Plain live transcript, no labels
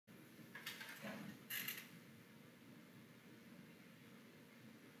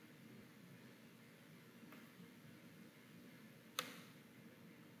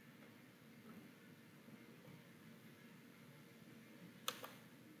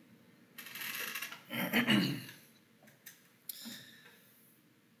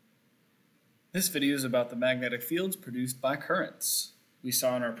This video is about the magnetic fields produced by currents. We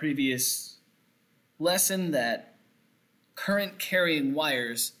saw in our previous lesson that current carrying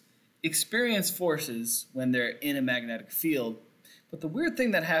wires experience forces when they're in a magnetic field, but the weird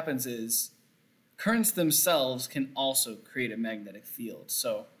thing that happens is currents themselves can also create a magnetic field.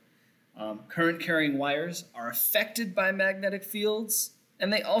 So current carrying wires are affected by magnetic fields,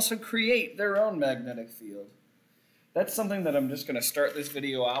 and they also create their own magnetic field. That's something that I'm just going to start this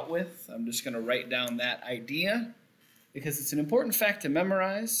video out with. I'm just going to write down that idea because it's an important fact to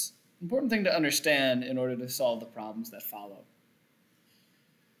memorize, important thing to understand in order to solve the problems that follow.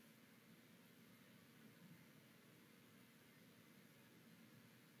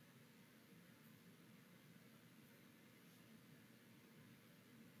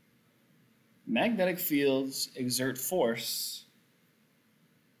 Magnetic fields exert force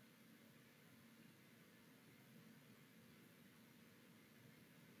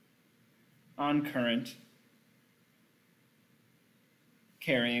on current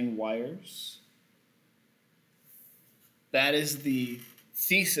carrying wires. That is the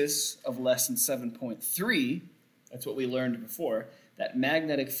thesis of lesson 7.3. That's what we learned before, that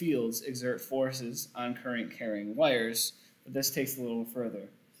magnetic fields exert forces on current carrying wires, but this takes it a little further.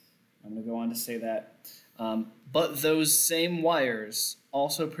 I'm going to go on to say that. But those same wires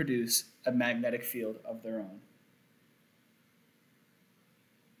also produce a magnetic field of their own.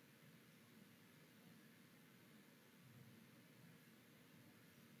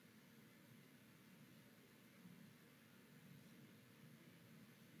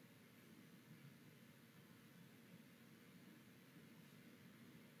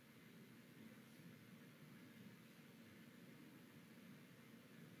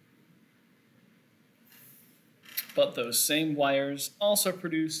 But those same wires also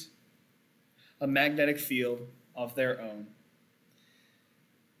produce a magnetic field of their own.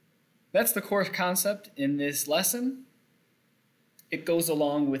 That's the core concept in this lesson. It goes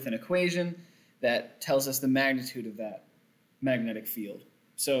along with an equation that tells us the magnitude of that magnetic field.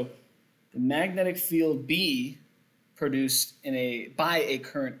 So the magnetic field B produced by a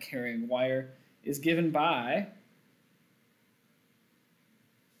current carrying wire is given by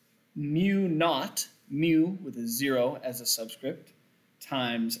mu naught, mu with a 0 as a subscript,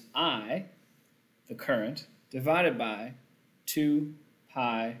 times I, the current, divided by 2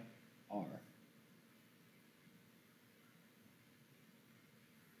 pi r.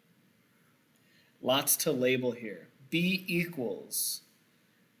 Lots to label here. B equals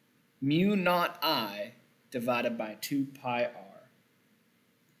mu naught I divided by 2 pi r.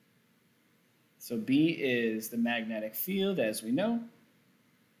 So B is the magnetic field, as we know.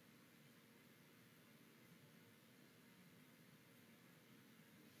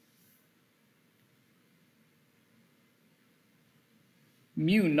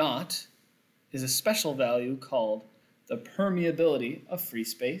 Mu naught is a special value called the permeability of free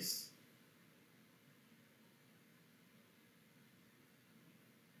space.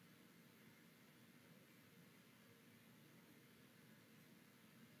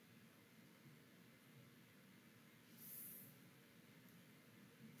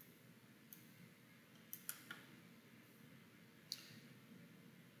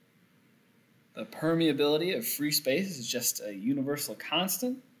 The permeability of free space is just a universal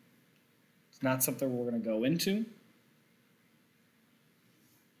constant. It's not something we're going to go into.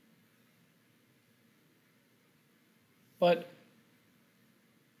 But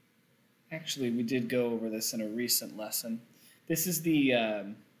actually, we did go over this in a recent lesson. This is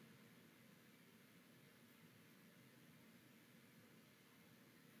the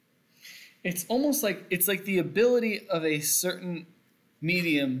it's almost like the ability of a certain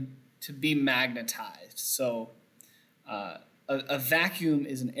medium to be magnetized. So a vacuum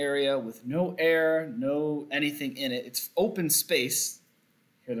is an area with no air, no anything in it. It's open space.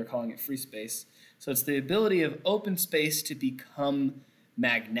 Here they're calling it free space. So it's the ability of open space to become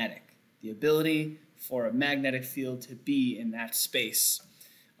magnetic. The ability for a magnetic field to be in that space.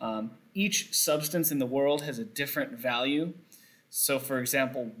 Each substance in the world has a different value. So for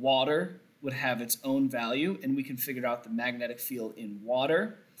example, water would have its own value, and we can figure out the magnetic field in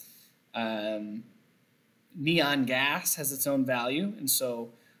water. Neon gas has its own value, and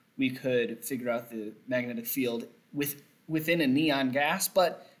so we could figure out the magnetic field within a neon gas,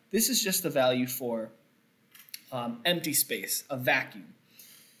 but this is just the value for empty space, a vacuum.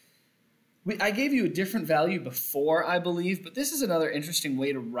 I gave you a different value before, I believe, but this is another interesting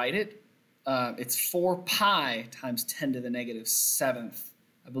way to write it. It's 4 pi times 10 to the negative 7th.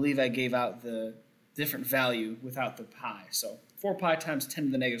 I believe I gave out the different value without the pi. So 4 pi times 10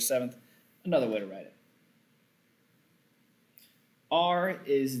 to the negative 7th, another way to write it. R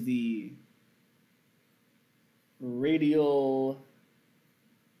is the radial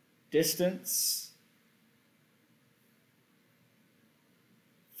distance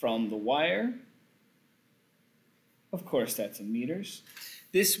from the wire. Of course, that's in meters.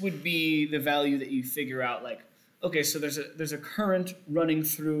 This would be the value that you figure out, like, okay, so there's a current running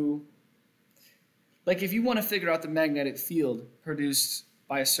through, like if you want to figure out the magnetic field produced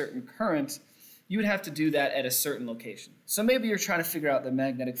by a certain current, you would have to do that at a certain location. So maybe you're trying to figure out the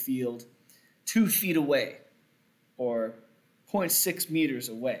magnetic field 2 feet away or 0.6 meters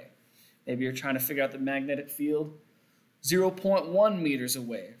away. Maybe you're trying to figure out the magnetic field 0.1 meters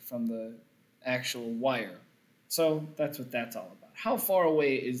away from the actual wire. So that's what that's all about. How far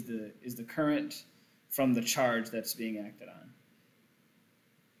away is the current from the charge that's being acted on?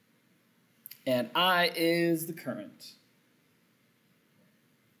 And I is the current.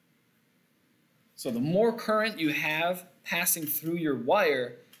 So the more current you have passing through your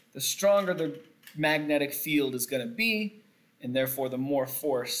wire, the stronger the magnetic field is going to be, and therefore the more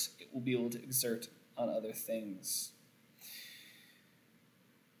force it will be able to exert on other things.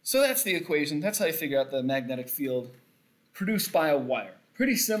 So that's the equation. That's how you figure out the magnetic field produced by a wire.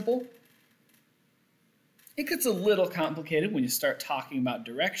 Pretty simple. It gets a little complicated when you start talking about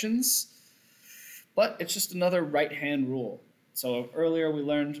directions, but it's just another right-hand rule. So earlier we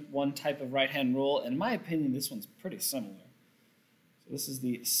learned one type of right-hand rule, and in my opinion this one's pretty similar. So this is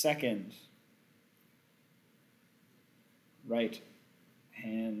the second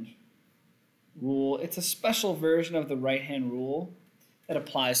right-hand rule. It's a special version of the right-hand rule that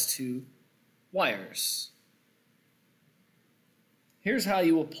applies to wires. Here's how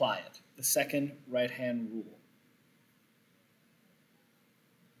you apply it, the second right-hand rule.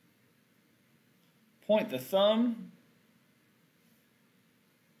 Point the thumb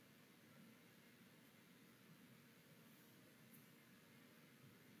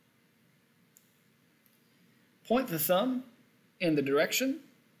in the direction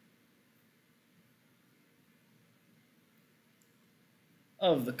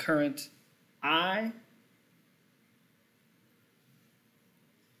of the current I,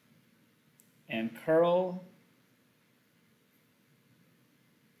 and curl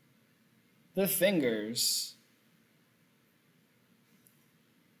the fingers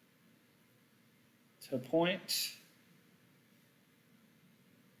to point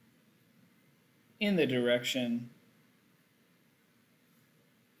in the direction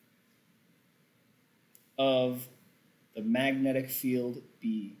of the magnetic field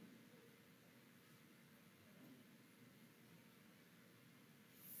B.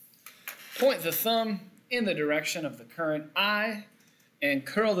 Point the thumb in the direction of the current I and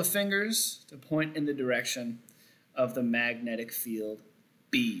curl the fingers to point in the direction of the magnetic field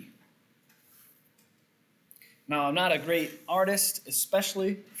B. Now, I'm not a great artist,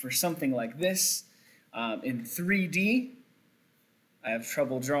 especially for something like this. In 3D, I have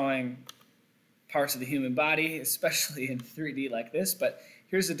trouble drawing parts of the human body, especially in 3D like this, but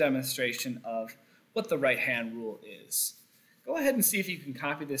here's a demonstration of what the right-hand rule is. Go ahead and see if you can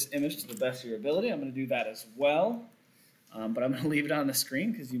copy this image to the best of your ability. I'm going to do that as well, but I'm going to leave it on the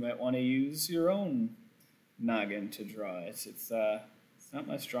screen because you might want to use your own noggin to draw it. It's not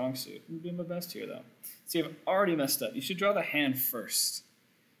my strong suit. I'm doing my best here, though. See, I've already messed up. You should draw the hand first.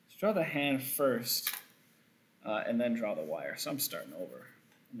 Draw the hand first, and then draw the wire. So I'm starting over.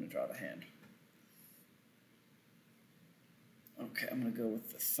 I'm going to draw the hand. Okay, I'm going to go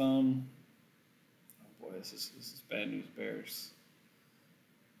with the thumb. Oh boy, this is bad news bears.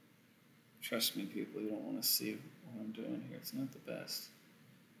 Trust me, people, you don't want to see what I'm doing here. It's not the best.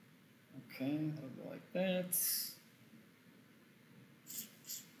 Okay, that'll go like that.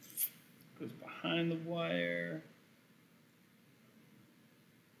 Goes behind the wire.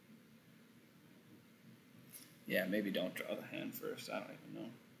 Yeah, maybe don't draw the hand first. I don't even know.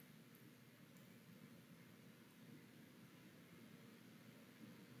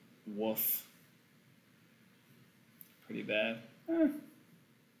 Woof. Pretty bad.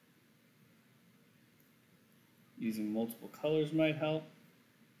 Using multiple colors might help.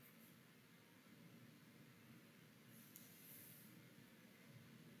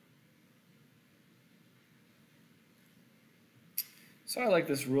 So I like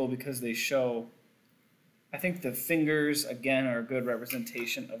this rule because they show, I think the fingers, again, are a good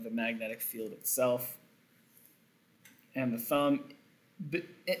representation of the magnetic field itself. And the thumb,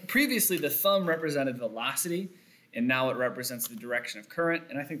 previously the thumb represented velocity, and now it represents the direction of current,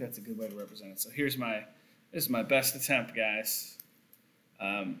 and I think that's a good way to represent it. So this is my best attempt, guys.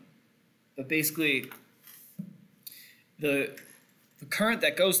 But basically, the current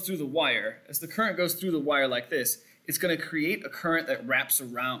that goes through the wire, as the current goes through the wire like this, it's going to create a current that wraps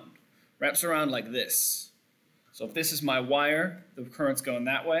around like this. So if this is my wire, the current's going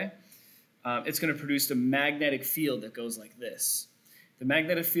that way. It's going to produce a magnetic field that goes like this. The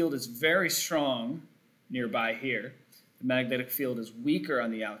magnetic field is very strong nearby here. The magnetic field is weaker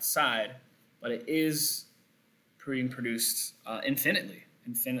on the outside, but it is being produced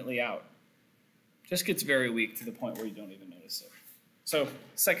infinitely out. Just gets very weak to the point where you don't even notice it. So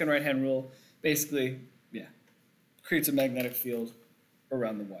second right-hand rule, basically, creates a magnetic field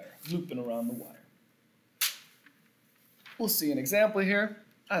around the wire, looping around the wire. We'll see an example here.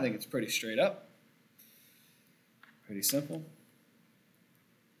 I think it's pretty straight up, pretty simple.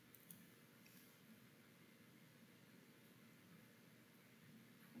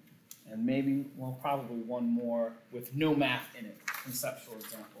 And maybe, well, probably one more with no math in it, conceptual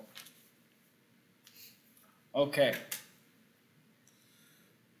example. Okay.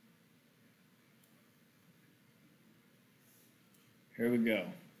 Here we go.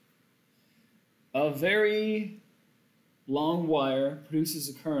 A very long wire produces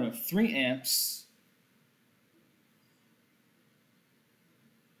a current of 3 amps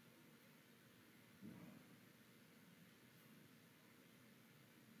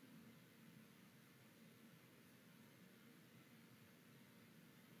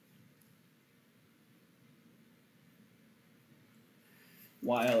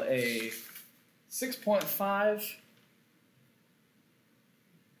while a 6.5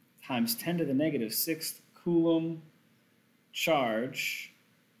 times 10 to the negative 6th Coulomb charge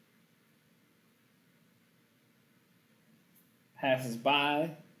passes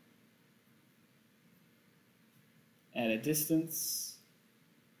by at a distance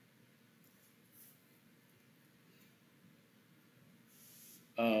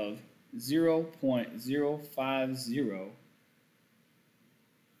of 0.050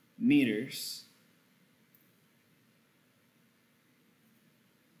 meters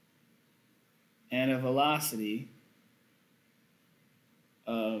and a velocity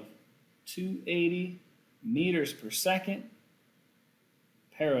of 280 meters per second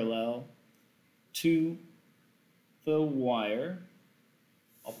parallel to the wire.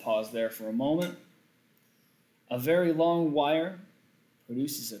 I'll pause there for a moment. A very long wire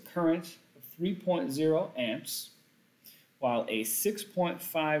produces a current of 3.0 amps, while a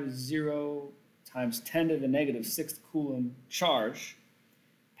 6.50 times 10 to the negative 6th Coulomb charge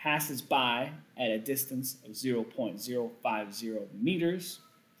passes by at a distance of 0.050 meters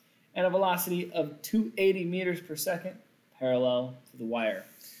and a velocity of 280 meters per second parallel to the wire.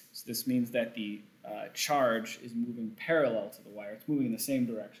 So this means that the charge is moving parallel to the wire. It's moving in the same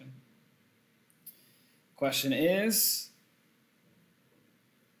direction. Question is,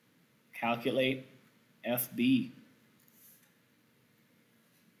 calculate FB.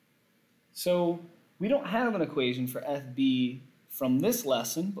 So we don't have an equation for FB from this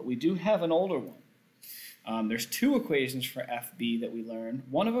lesson, but we do have an older one. There's 2 equations for FB that we learned.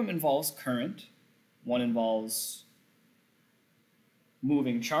 One of them involves current. One involves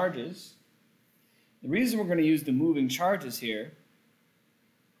moving charges. The reason we're going to use the moving charges here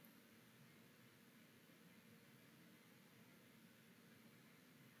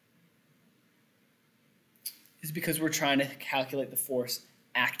is because we're trying to calculate the force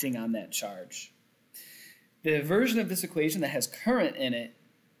acting on that charge. The version of this equation that has current in it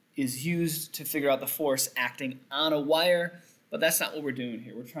is used to figure out the force acting on a wire, but that's not what we're doing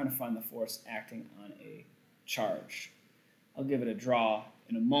here. We're trying to find the force acting on a charge. I'll give it a draw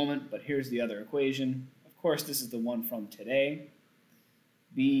in a moment, but here's the other equation. Of course, this is the one from today.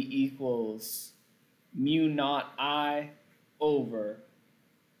 B equals mu naught I over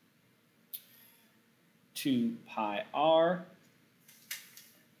 2 pi r.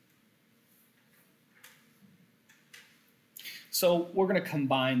 So we're going to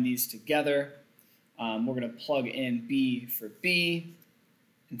combine these together. We're going to plug in B for B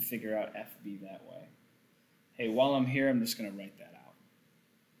and figure out FB that way. Hey, while I'm here, I'm just going to write that out.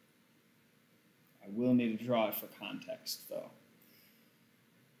 I will need to draw it for context, though.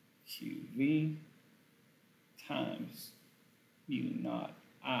 QV times mu naught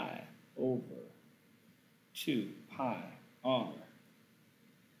I over 2 pi r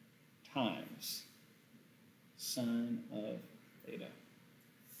times sine of theta.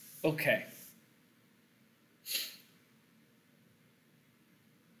 Okay.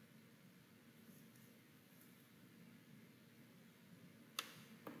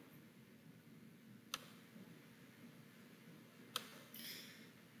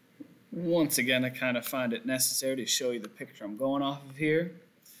 Once again, I kind of find it necessary to show you the picture I'm going off of here.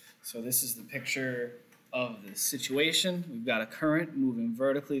 So this is the picture of the situation. We've got a current moving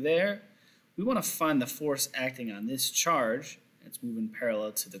vertically there. we want to find the force acting on this charge. It's moving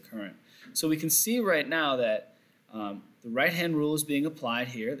parallel to the current. So we can see right now that the right-hand rule is being applied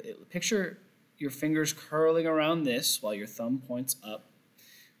here. Picture your fingers curling around this while your thumb points up.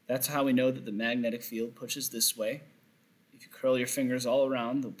 That's how we know that the magnetic field pushes this way. If you curl your fingers all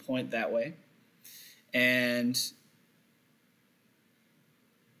around, they'll point that way. And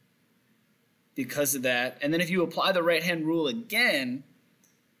because of that, and then if you apply the right-hand rule again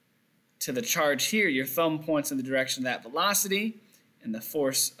to the charge here, your thumb points in the direction of that velocity, and the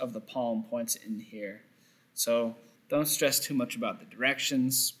force of the palm points in here. So don't stress too much about the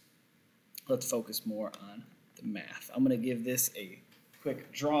directions. Let's focus more on the math. I'm going to give this a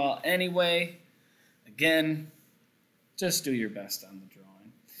quick draw anyway. Again, just do your best on the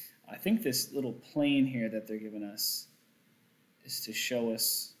drawing. I think this little plane here that they're giving us is to show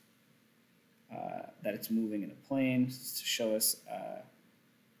us that it's moving in a plane. It's to show us,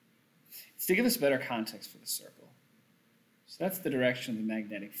 it's to give us better context for the circle. So that's the direction of the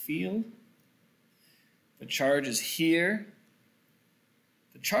magnetic field. The charge is here.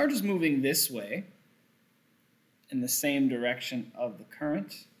 The charge is moving this way in the same direction of the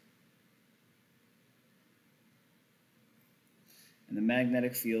current. And the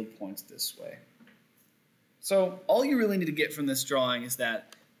magnetic field points this way. So all you really need to get from this drawing is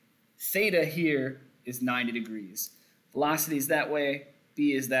that theta here is 90 degrees. Velocity is that way,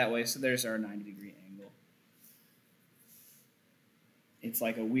 b is that way, so there's our 90-degree angle. It's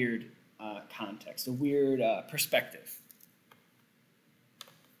like a weird context, a weird perspective.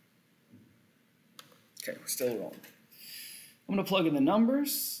 Okay, we're still rolling. I'm going to plug in the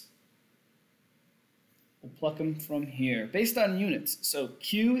numbers. We'll pluck them from here. Based on units, so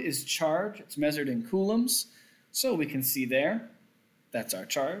Q is charge. It's measured in coulombs. So we can see there, that's our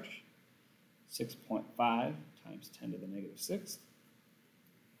charge. 6.5 times 10 to the negative 6th.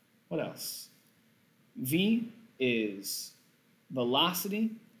 What else? V is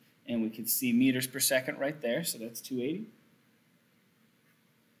velocity, and we can see meters per second right there, so that's 280.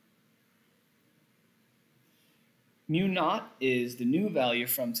 Mu naught is the new value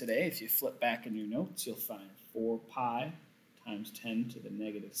from today. If you flip back in your notes, you'll find 4 pi times 10 to the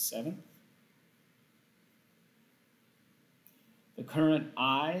negative 7th. The current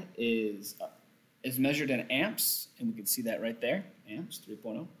I is measured in amps, and we can see that right there, amps,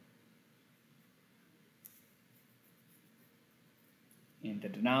 3.0. And the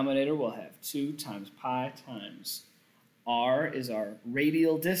denominator will have 2 times pi times r is our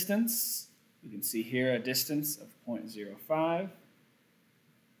radial distance. We can see here a distance of 0.05.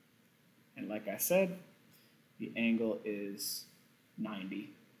 And like I said, the angle is 90.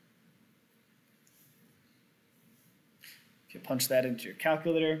 If you punch that into your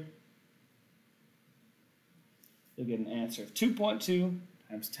calculator, you'll get an answer of 2.2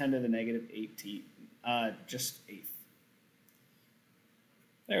 times 10 to the negative 18, just 8th.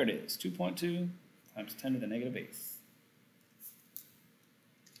 There it is, 2.2 times 10 to the negative 8th.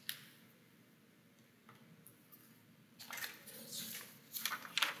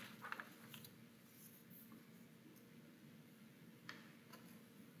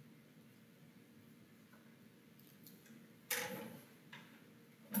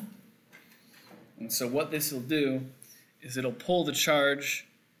 And so what this will do is it'll pull the charge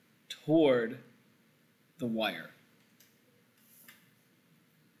toward the wire.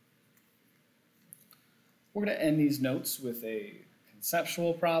 We're going to end these notes with a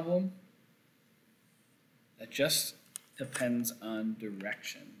conceptual problem that just depends on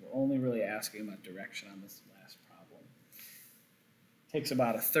direction. We're only really asking about direction on this last problem. It takes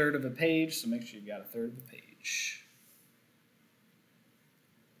about 1/3 of a page, so make sure you've got 1/3 of the page.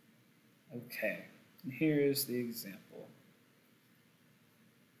 Okay, and here's the example.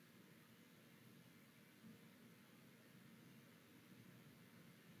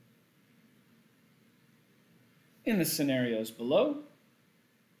 In the scenarios below,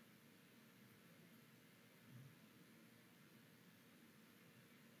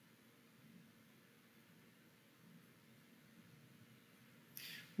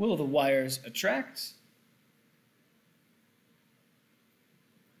 will the wires attract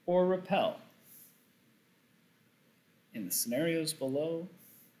or repel? In the scenarios below,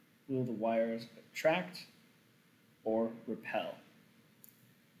 will the wires attract or repel?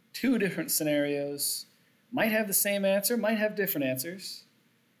 Two different scenarios. Might have the same answer, might have different answers.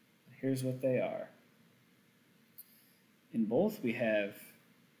 But here's what they are. In both, we have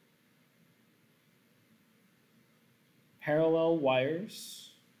parallel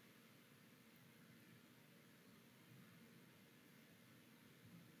wires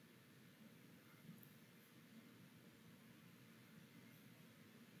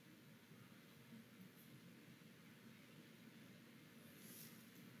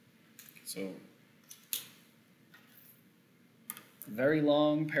So very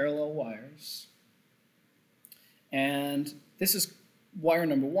long parallel wires. And this is wire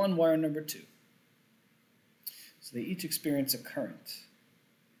number 1, wire number 2. So they each experience a current.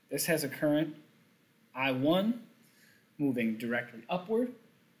 This has a current I1 moving directly upward.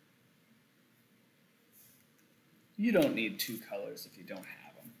 You don't need two colors if you don't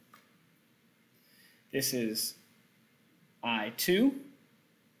have them. This is I2,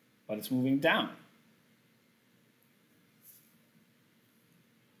 but it's moving down.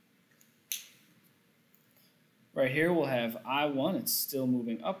 Right here we'll have I1, it's still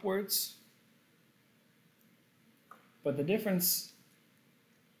moving upwards. But the difference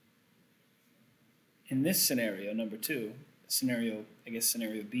in this scenario, number 2, scenario, I guess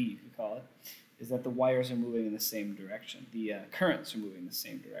scenario B you could call it, is that the wires are moving in the same direction. The currents are moving in the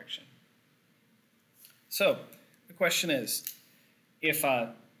same direction. So the question is, if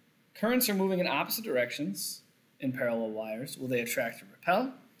currents are moving in opposite directions in parallel wires, will they attract or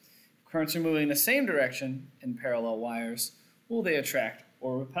repel? If currents are moving in the same direction in parallel wires, will they attract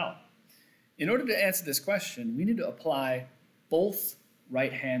or repel? In order to answer this question, we need to apply both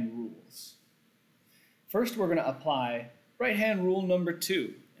right-hand rules. First, we're going to apply right-hand rule number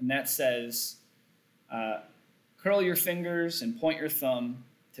 2, and that says curl your fingers and point your thumb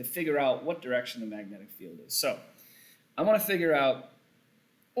to figure out what direction the magnetic field is. So I want to figure out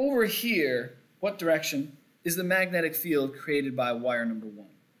over here what direction is the magnetic field created by wire number 1.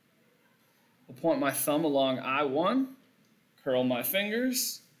 I'll point my thumb along I1, curl my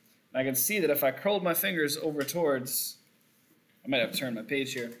fingers, and I can see that if I curled my fingers over towards, I might have to turn my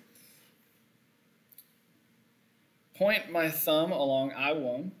page here, point my thumb along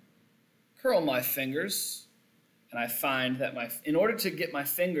I1, curl my fingers, and I find that in order to get my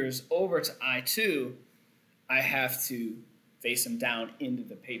fingers over to I2, I have to face them down into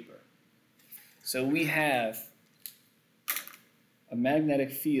the paper. So we have a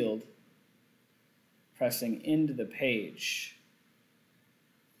magnetic field pressing into the page.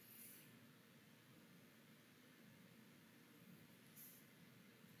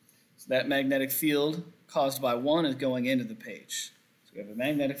 So that magnetic field caused by 1 is going into the page. So we have a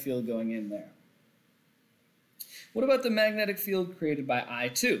magnetic field going in there. What about the magnetic field created by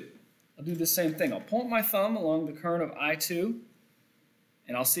I2? I'll do the same thing. I'll point my thumb along the current of I2,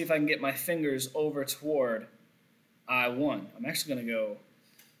 and I'll see if I can get my fingers over toward I1. I'm actually going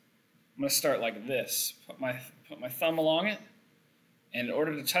to start like this. Put my thumb along it, and in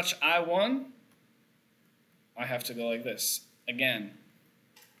order to touch I1, I have to go like this. Again,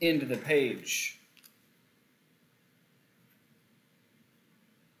 into the page.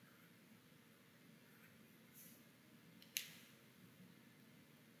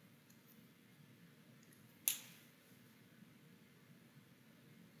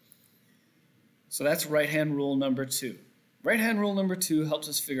 So that's right-hand rule number 2. Right-hand rule number 2 helps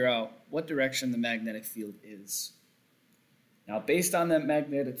us figure out what direction the magnetic field is. Now, based on that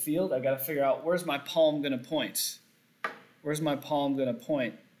magnetic field, I've got to figure out where's my palm going to point. Where's my palm going to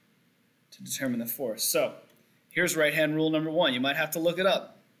point to determine the force? So here's right-hand rule number 1. You might have to look it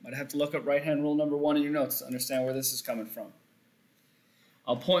up. You might have to look up right-hand rule number 1 in your notes to understand where this is coming from.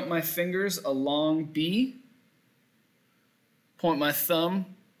 I'll point my fingers along B, point my thumb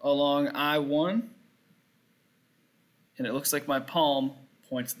along I1, and it looks like my palm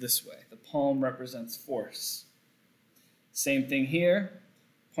points this way. The palm represents force. Same thing here.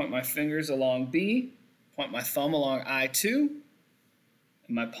 Point my fingers along B, point my thumb along I2, and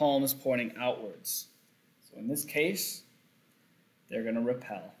my palm is pointing outwards. So in this case, they're going to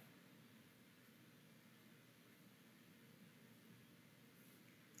repel.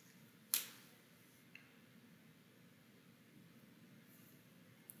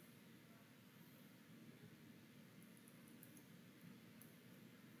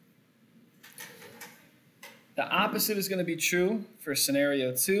 The opposite is going to be true for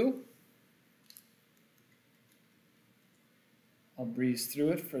scenario 2. I'll breeze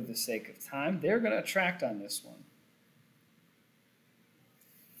through it for the sake of time. They're going to attract on this one.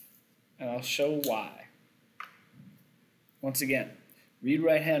 And I'll show why. Once again, read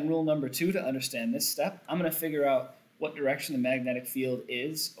right-hand rule number 2 to understand this step. I'm going to figure out what direction the magnetic field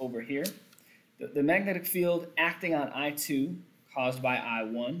is over here. The magnetic field acting on I2 caused by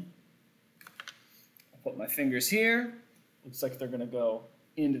I1. Put my fingers here. Looks like they're going to go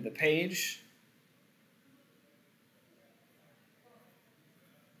into the page.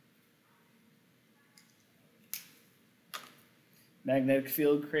 Magnetic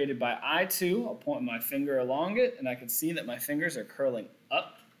field created by I2. I'll point my finger along it, and I can see that my fingers are curling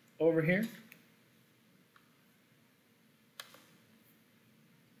up over here.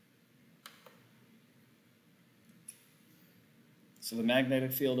 So the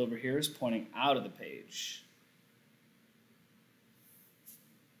magnetic field over here is pointing out of the page.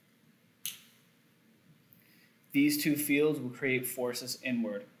 These two fields will create forces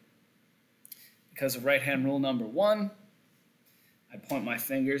inward. Because of right-hand rule number 1, I point my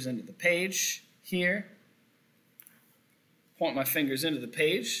fingers into the page here, point my fingers into the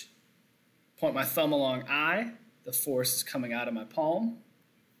page, point my thumb along I, the force is coming out of my palm.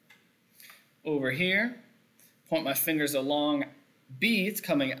 Over here, point my fingers along B, it's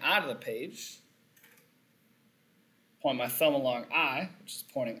coming out of the page. Point my thumb along I, which is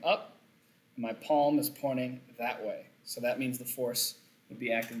pointing up, and my palm is pointing that way. So that means the force would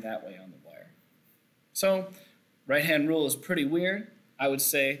be acting that way on the wire. So, right-hand rule is pretty weird. I would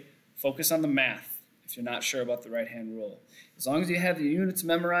say focus on the math if you're not sure about the right-hand rule. As long as you have the units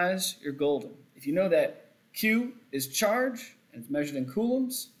memorized, you're golden. If you know that Q is charge and it's measured in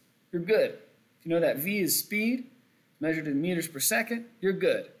coulombs, you're good. If you know that V is speed, measured in meters per second, you're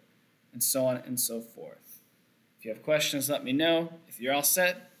good. And so on and so forth. If you have questions, let me know. If you're all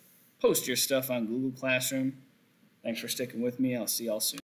set, post your stuff on Google Classroom. Thanks for sticking with me. I'll see y'all soon.